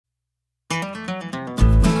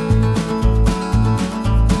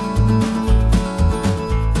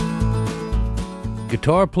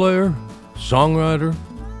Guitar player, songwriter,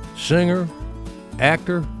 singer,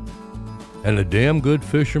 actor, and a damn good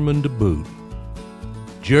fisherman to boot.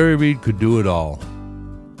 Jerry Reed could do it all.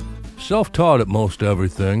 Self-taught at most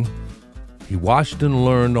everything, he watched and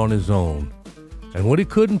learned on his own, and what he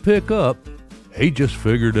couldn't pick up, he just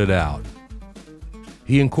figured it out.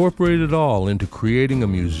 He incorporated it all into creating a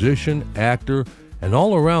musician, actor, and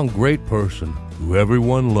all-around great person who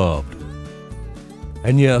everyone loved.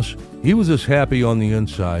 And yes, he was as happy on the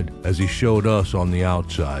inside as he showed us on the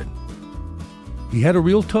outside. He had a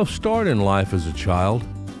real tough start in life as a child,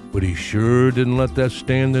 but he sure didn't let that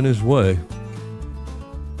stand in his way.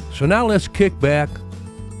 So now let's kick back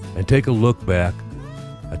and take a look back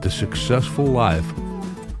at the successful life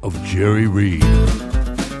of Jerry Reed.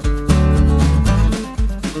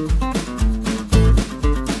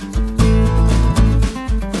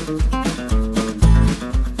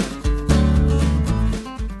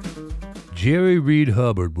 Jerry Reed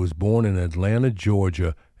Hubbard was born in Atlanta,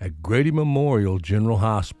 Georgia at Grady Memorial General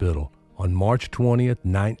Hospital on March 20th,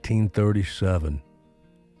 1937.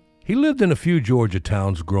 He lived in a few Georgia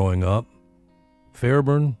towns growing up: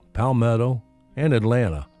 Fairburn, Palmetto, and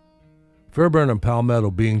Atlanta. Fairburn and Palmetto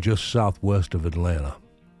being just southwest of Atlanta.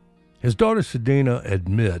 His daughter Sedina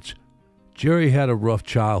admits Jerry had a rough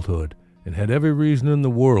childhood and had every reason in the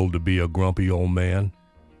world to be a grumpy old man,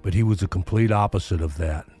 but he was the complete opposite of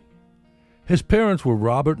that. His parents were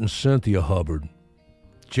Robert and Cynthia Hubbard.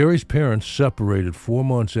 Jerry's parents separated 4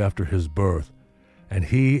 months after his birth, and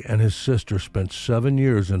he and his sister spent 7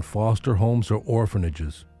 years in foster homes or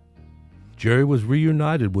orphanages. Jerry was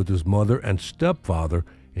reunited with his mother and stepfather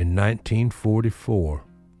in 1944.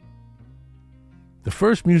 The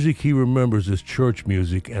first music he remembers is church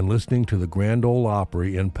music and listening to the Grand Ole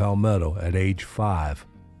Opry in Palmetto at age 5.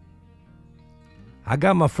 I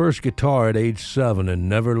got my first guitar at age 7 and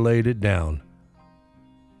never laid it down.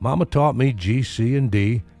 Mama taught me G, C, and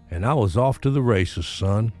D, and I was off to the races,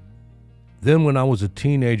 son. Then when I was a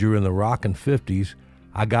teenager in the rockin' 50s,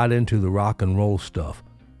 I got into the rock and roll stuff,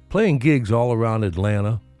 playing gigs all around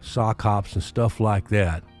Atlanta, sock hops and stuff like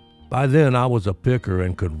that. By then I was a picker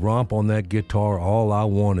and could romp on that guitar all I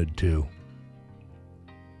wanted to.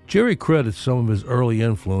 Jerry credits some of his early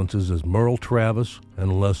influences as Merle Travis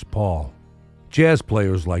and Les Paul, jazz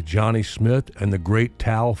players like Johnny Smith and the great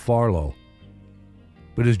Tal Farlow.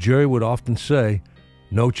 But as Jerry would often say,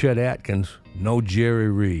 no Chet Atkins, no Jerry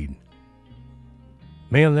Reed.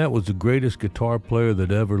 Man, that was the greatest guitar player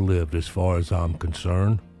that ever lived as far as I'm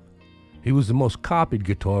concerned. He was the most copied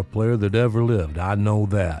guitar player that ever lived, I know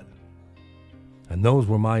that. And those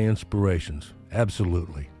were my inspirations,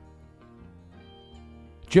 absolutely.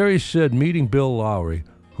 Jerry said meeting Bill Lowry,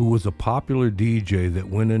 who was a popular DJ that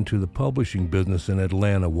went into the publishing business in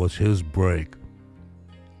Atlanta, was his break.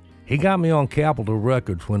 He got me on Capitol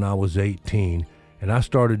Records when I was 18, and I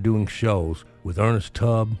started doing shows with Ernest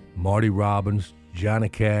Tubb, Marty Robbins, Johnny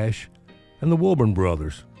Cash, and the Wilburn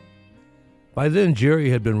Brothers. By then, Jerry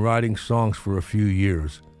had been writing songs for a few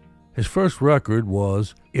years. His first record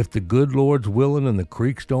was If the Good Lord's Willin' and the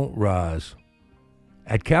Creeks Don't Rise.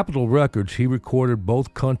 At Capitol Records, he recorded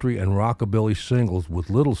both country and rockabilly singles with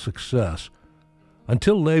little success,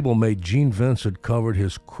 until label mate Gene Vincent covered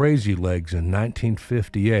his Crazy Legs in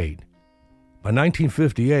 1958. By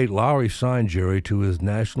 1958, Lowry signed Jerry to his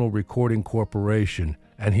National Recording Corporation,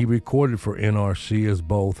 and he recorded for NRC as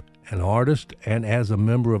both an artist and as a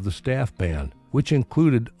member of the staff band, which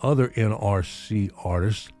included other NRC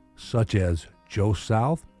artists such as Joe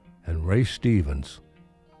South and Ray Stevens.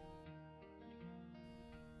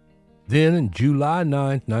 Then, on July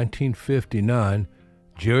 9, 1959,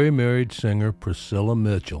 Jerry married singer Priscilla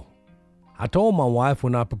Mitchell. I told my wife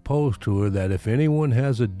when I proposed to her that if anyone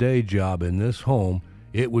has a day job in this home,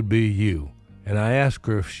 it would be you, and I asked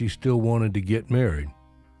her if she still wanted to get married.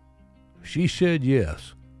 She said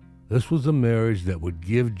yes. This was a marriage that would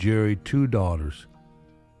give Jerry 2 daughters,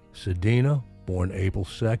 Sedina, born April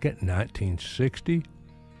 2nd, 1960,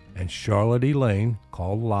 and Charlotte Elaine,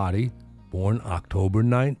 called Lottie, born October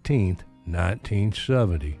 19th,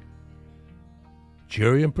 1970.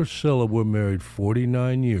 Jerry and Priscilla were married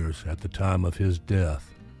 49 years at the time of his death.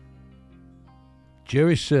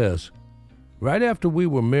 Jerry says, right after we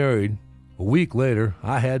were married, a week later,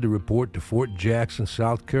 I had to report to Fort Jackson,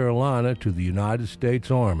 South Carolina to the United States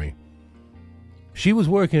Army. She was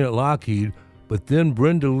working at Lockheed, but then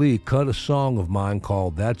Brenda Lee cut a song of mine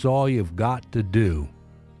called That's All You've Got to Do.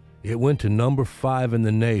 It went to number 5 in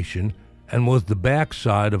the nation and was the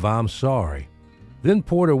backside of I'm Sorry. Then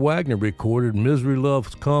Porter Wagner recorded Misery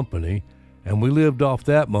Loves Company, and we lived off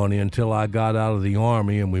that money until I got out of the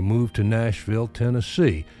Army and we moved to Nashville,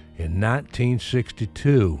 Tennessee, in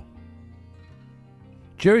 1962.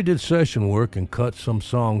 Jerry did session work and cut some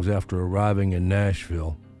songs after arriving in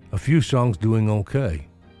Nashville, a few songs doing okay.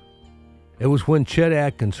 It was when Chet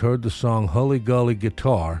Atkins heard the song Hully Gully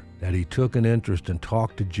Guitar that he took an interest and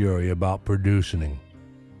talked to Jerry about producing him.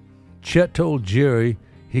 Chet told Jerry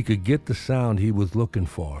he could get the sound he was looking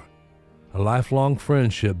for. A lifelong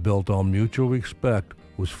friendship built on mutual respect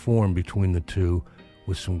was formed between the two,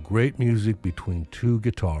 with some great music between two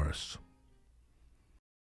guitarists.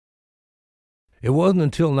 It wasn't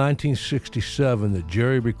until 1967 that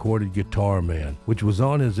Jerry recorded Guitar Man, which was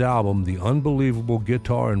on his album The Unbelievable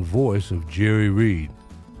Guitar and Voice of Jerry Reed.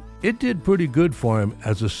 It did pretty good for him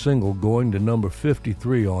as a single, going to number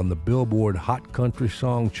 53 on the Billboard Hot Country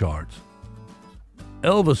Song charts.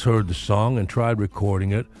 Elvis heard the song and tried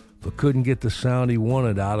recording it, but couldn't get the sound he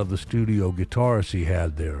wanted out of the studio guitarist he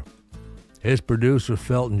had there. His producer,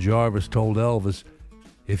 Felton Jarvis, told Elvis,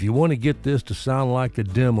 "If you want to get this to sound like the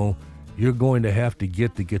demo, you're going to have to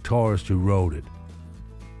get the guitarist who wrote it."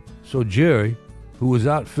 So Jerry, who was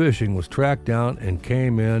out fishing, was tracked down and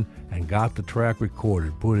came in and got the track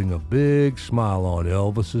recorded, putting a big smile on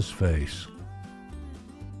Elvis's face.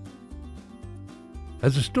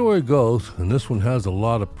 As the story goes, and this one has a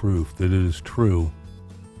lot of proof that it is true,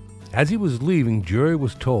 as he was leaving, Jerry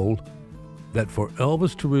was told that for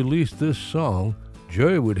Elvis to release this song,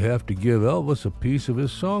 Jerry would have to give Elvis a piece of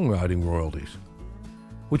his songwriting royalties,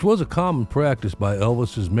 which was a common practice by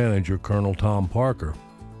Elvis's manager, Colonel Tom Parker.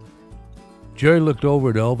 Jerry looked over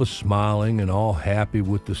at Elvis smiling and all happy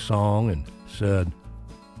with the song and said,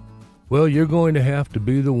 "Well, you're going to have to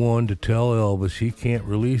be the one to tell Elvis he can't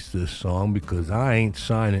release this song because I ain't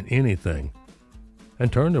signing anything,"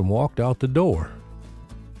 and turned and walked out the door.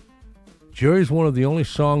 Jerry's one of the only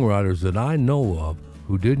songwriters that I know of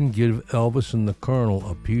who didn't give Elvis and the Colonel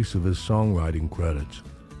a piece of his songwriting credits.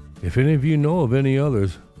 If any of you know of any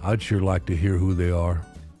others, I'd sure like to hear who they are.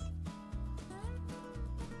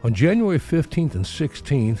 On January 15th and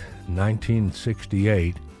 16th,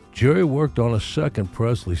 1968, Jerry worked on a second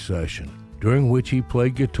Presley session, during which he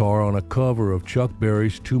played guitar on a cover of Chuck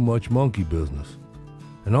Berry's Too Much Monkey Business,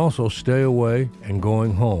 and also Stay Away and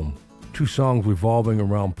Going Home, two songs revolving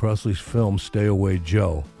around Presley's film Stay Away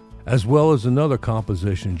Joe, as well as another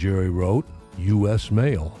composition Jerry wrote, U.S.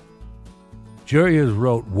 Mail. Jerry has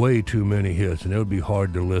wrote way too many hits, and it would be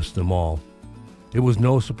hard to list them all. It was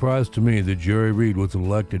no surprise to me that Jerry Reed was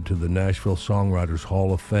elected to the Nashville Songwriters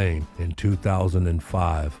Hall of Fame in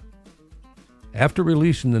 2005. After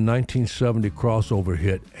releasing the 1970 crossover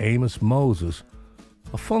hit Amos Moses,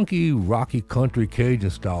 a funky, rocky country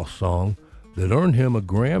Cajun-style song that earned him a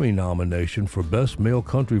Grammy nomination for Best Male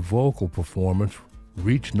Country Vocal Performance,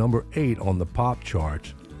 reached number 8 on the pop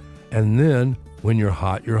charts, and then When You're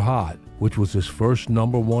Hot, You're Hot, which was his first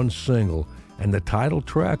number 1 single and the title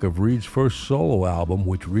track of Reed's first solo album,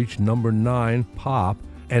 which reached number 9 pop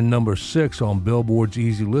and number 6 on Billboard's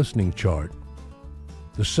Easy Listening chart.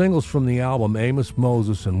 The singles from the album Amos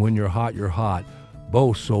Moses and When You're Hot, You're Hot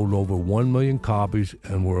both sold over 1 million copies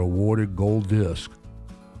and were awarded gold disc.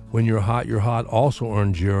 When You're Hot also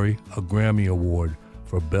earned Jerry a Grammy Award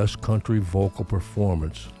for Best Country Vocal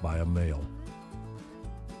Performance by a Male.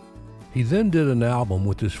 He then did an album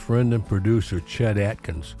with his friend and producer Chet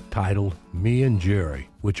Atkins titled Me and Jerry,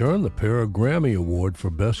 which earned the pair a Grammy Award for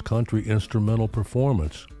Best Country Instrumental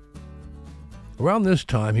Performance. Around this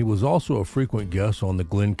time, he was also a frequent guest on the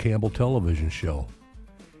Glenn Campbell television show.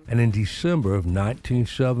 And in December of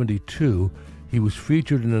 1972, he was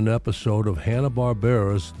featured in an episode of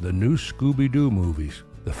Hanna-Barbera's The New Scooby-Doo movies,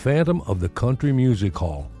 The Phantom of the Country Music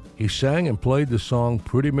Hall. He sang and played the song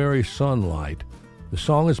Pretty Mary Sunlight. The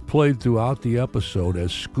song is played throughout the episode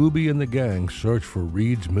as Scooby and the gang search for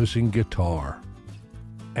Reed's missing guitar.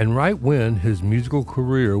 And right when his musical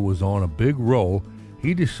career was on a big roll,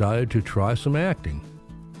 he decided to try some acting.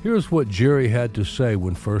 Here's what Jerry had to say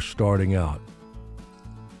when first starting out.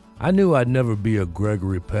 "I knew I'd never be a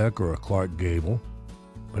Gregory Peck or a Clark Gable,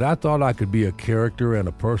 but I thought I could be a character and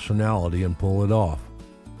a personality and pull it off.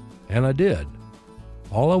 And I did.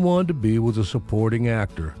 All I wanted to be was a supporting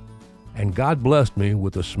actor, and God blessed me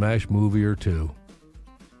with a smash movie or two."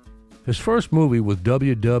 His first movie was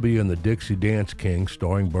W.W. and the Dixie Dance Kings,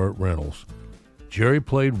 starring Burt Reynolds. Jerry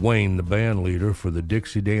played Wayne, the band leader for the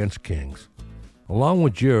Dixie Dance Kings. Along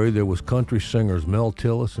with Jerry, there was country singers Mel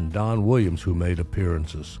Tillis and Don Williams who made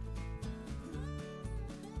appearances.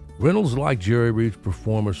 Reynolds liked Jerry Reed's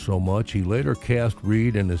performance so much, he later cast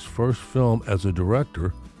Reed in his first film as a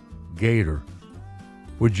director, Gator,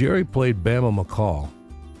 where Jerry played Bama McCall.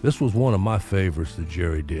 This was one of my favorites that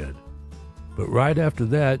Jerry did. But right after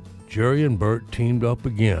that, Jerry and Bert teamed up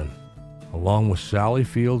again, along with Sally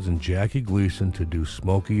Fields and Jackie Gleason, to do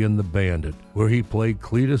Smokey and the Bandit, where he played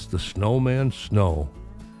Cletus the Snowman Snow.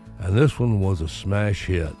 And this one was a smash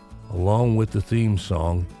hit, along with the theme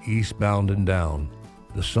song, Eastbound and Down.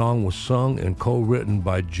 The song was sung and co-written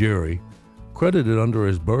by Jerry, credited under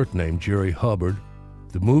his birth name, Jerry Hubbard.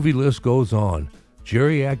 The movie list goes on.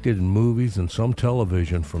 Jerry acted in movies and some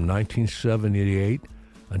television from 1978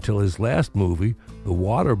 until his last movie, The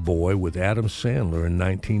Water Boy with Adam Sandler, in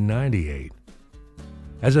 1998.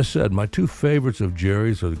 As I said, my two favorites of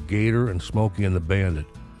Jerry's are Gator and Smokey and the Bandit,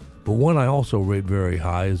 but one I also rate very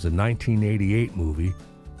high is the 1988 movie,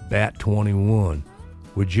 Bat 21,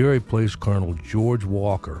 where Jerry plays Colonel George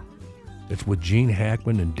Walker. It's with Gene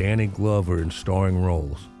Hackman and Danny Glover in starring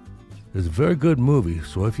roles. It's a very good movie,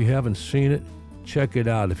 so if you haven't seen it, check it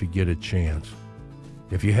out if you get a chance.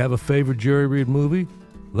 If you have a favorite Jerry Reed movie,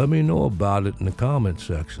 let me know about it in the comment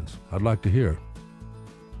sections. I'd like to hear.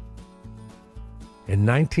 In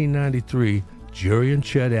 1993, Jerry and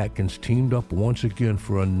Chet Atkins teamed up once again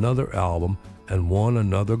for another album and won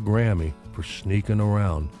another Grammy for Sneaking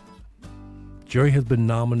Around. Jerry has been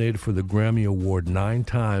nominated for the Grammy Award 9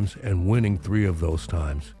 times and winning 3 of those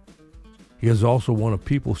times. He has also won a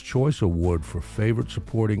People's Choice Award for Favorite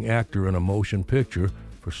Supporting Actor in a Motion Picture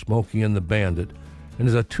for Smokey and the Bandit, and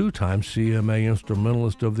is a 2-time CMA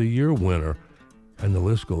Instrumentalist of the Year winner, and the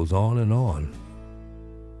list goes on and on.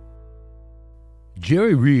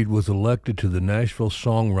 Jerry Reed was elected to the Nashville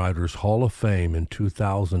Songwriters Hall of Fame in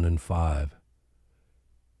 2005.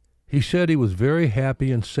 He said he was very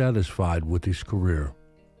happy and satisfied with his career.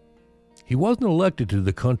 He wasn't elected to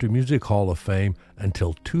the Country Music Hall of Fame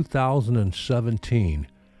until 2017.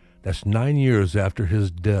 That's 9 years after his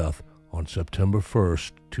death on September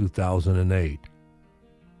 1st, 2008.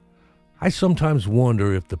 I sometimes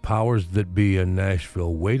wonder if the powers that be in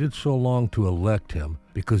Nashville waited so long to elect him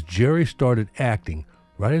because Jerry started acting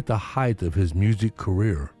right at the height of his music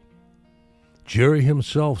career. Jerry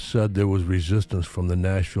himself said there was resistance from the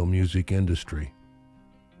Nashville music industry.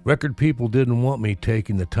 Record people didn't want me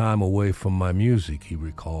taking the time away from my music, he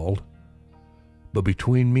recalled. But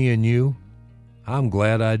between me and you, I'm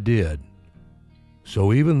glad I did.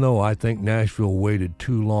 So even though I think Nashville waited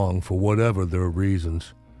too long for whatever their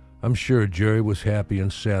reasons, I'm sure Jerry was happy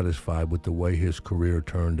and satisfied with the way his career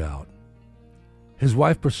turned out. His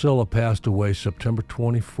wife Priscilla passed away September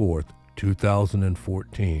 24th,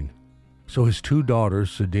 2014. So his 2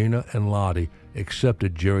 daughters, Sedina and Lottie,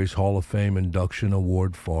 accepted Jerry's Hall of Fame induction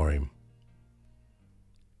award for him.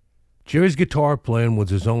 Jerry's guitar playing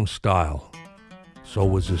was his own style. So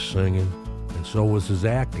was his singing, and so was his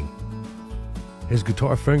acting. His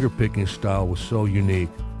guitar finger-picking style was so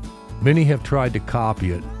unique. Many have tried to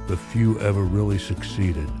copy it, but few ever really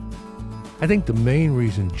succeeded. I think the main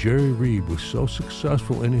reason Jerry Reed was so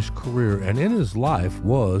successful in his career and in his life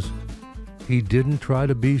was he didn't try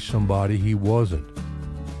to be somebody he wasn't.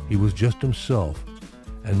 He was just himself,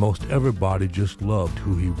 and most everybody just loved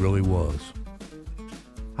who he really was.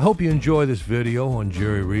 I hope you enjoy this video on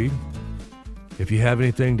Jerry Reed. If you have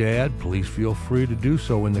anything to add, please feel free to do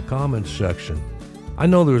so in the comments section. I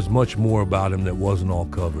know there's much more about him that wasn't all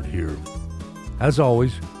covered here. As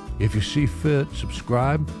always, if you see fit,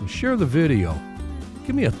 subscribe and share the video.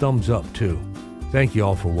 Give me a thumbs up too. Thank you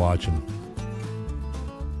all for watching.